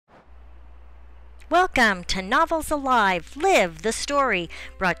Welcome to Novels Alive, Live the Story,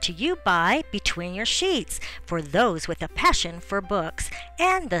 brought to you by Between Your Sheets, for those with a passion for books,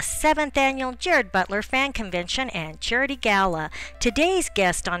 and the 7th Annual Jared Butler Fan Convention and Charity Gala. Today's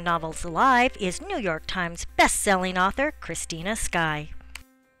guest on Novels Alive is New York Times best-selling author Christina Skye.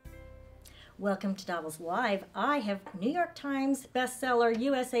 Welcome to Novels Live. I have New York Times bestseller,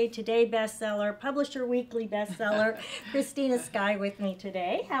 USA Today bestseller, Publisher Weekly bestseller, Christina Skye with me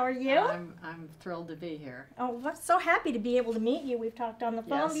today. How are you? I'm thrilled to be here. Oh, I'm so happy to be able to meet you. We've talked on the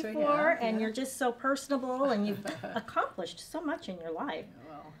phone before, and you're just so personable, and you've accomplished so much in your life.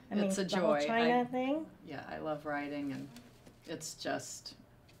 Well, I mean, it's a the joy. whole China thing. Yeah, I love writing, and it's just,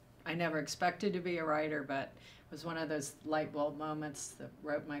 I never expected to be a writer, but it was one of those light bulb moments that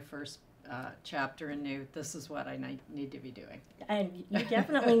wrote my first chapter and knew this is what I need to be doing. And you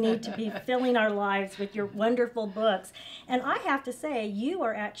definitely need to be filling our lives with your wonderful books. And I have to say, you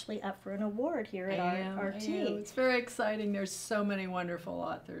are actually up for an award here at our team. It's very exciting. There's so many wonderful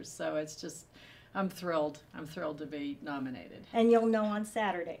authors, so it's just, I'm thrilled. I'm thrilled to be nominated. And you'll know on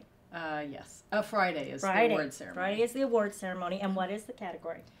Saturday. Yes. Friday is the award ceremony. Friday is the award ceremony. And what is the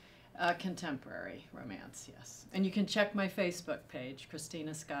category? Contemporary romance, yes. And you can check my Facebook page,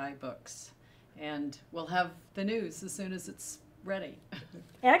 Christina Skye Books, and we'll have the news as soon as it's ready.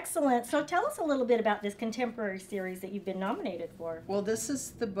 Excellent. So tell us a little bit about this contemporary series that you've been nominated for. Well, this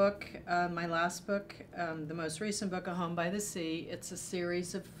is the book, my last book, the most recent book, A Home by the Sea. It's a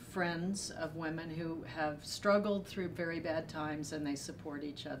series of friends, of women who have struggled through very bad times, and they support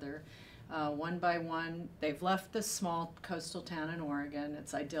each other. One by one, they've left this small coastal town in Oregon.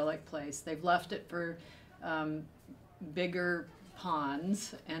 It's an idyllic place. They've left it for bigger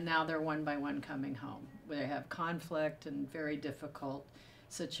ponds, and now they're one by one coming home. They have conflict and very difficult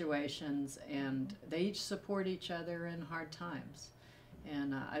situations, and they each support each other in hard times.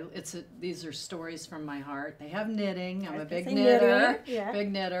 And these are stories from my heart. They have knitting. I'm a big knitter. Yeah.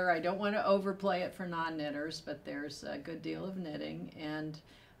 Big knitter. I don't want to overplay it for non-knitters, but there's a good deal of knitting. And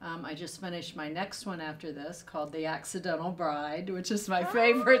I just finished my next one after this called The Accidental Bride, which is my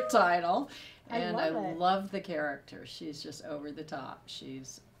favorite title. And I love the character. She's just over the top.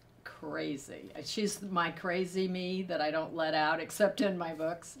 She's crazy. She's my crazy me that I don't let out except in my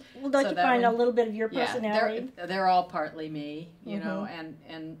books. Well, don't you find a little bit of your personality? Yeah, they're all partly me, you know,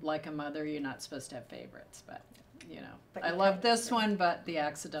 and like a mother, you're not supposed to have favorites, but you know. But I love this one, but The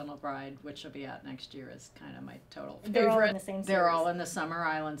Accidental Bride, which will be out next year, is kind of my total favorite. They're all in the same series. They're all in the Summer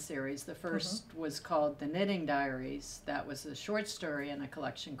Island series. The first was called The Knitting Diaries. That was a short story in a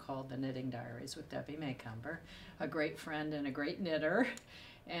collection called The Knitting Diaries with Debbie Maycomber, a great friend and a great knitter.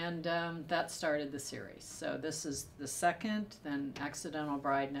 And that started the series. So this is the second, then Accidental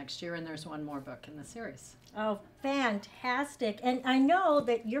Bride next year, and there's one more book in the series. Oh, fantastic. And I know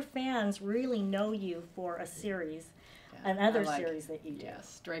that your fans really know you for a series, another series that you do.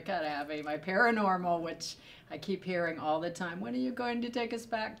 Yes, Draycott Abbey, my paranormal, which I keep hearing all the time. When are you going to take us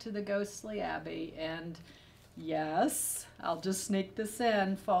back to the ghostly Abbey? And yes, I'll just sneak this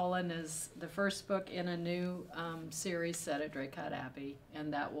in. Fallen is the first book in a new series set at Draycott Abbey,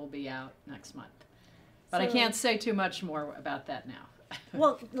 and that will be out next month. But I can't say too much more about that now.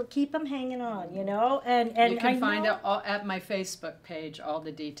 Well, keep them hanging on, you know. And you can find out at my Facebook page all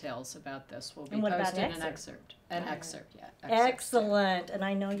the details about this. We'll be posting an excerpt. Excellent. And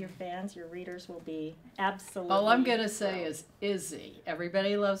I know your fans, your readers will be absolutely. All I'm going to say is Izzy.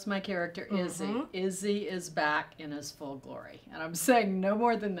 Everybody loves my character, Izzy. Izzy is back in his full glory. And I'm saying no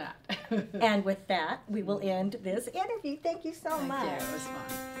more than that. And with that, we will end this interview. Thank you so much. Thank you. It was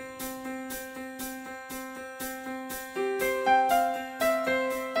fun.